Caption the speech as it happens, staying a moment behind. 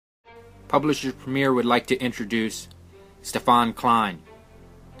Publishers Premier would like to introduce Stefan Klein,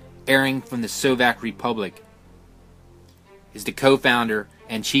 airing from the Slovak Republic, is the co-founder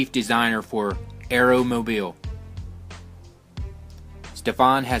and chief designer for Aeromobil.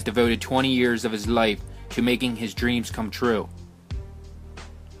 Stefan has devoted 20 years of his life to making his dreams come true.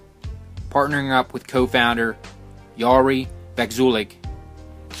 Partnering up with co-founder Yuri Vakzulik,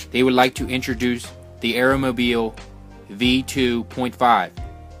 they would like to introduce the Aeromobil V2.5.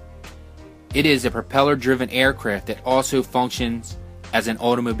 It is a propeller-driven aircraft that also functions as an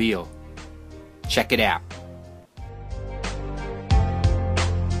automobile. Check it out.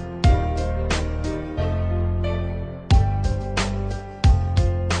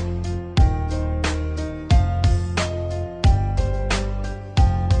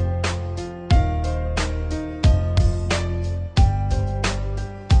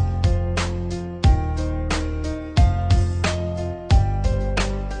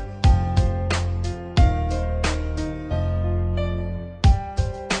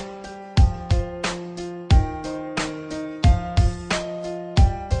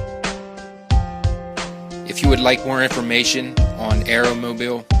 If you would like more information on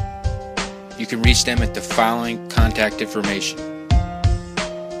Aeromobil, you can reach them at the following contact information.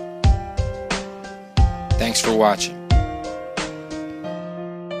 Thanks for watching.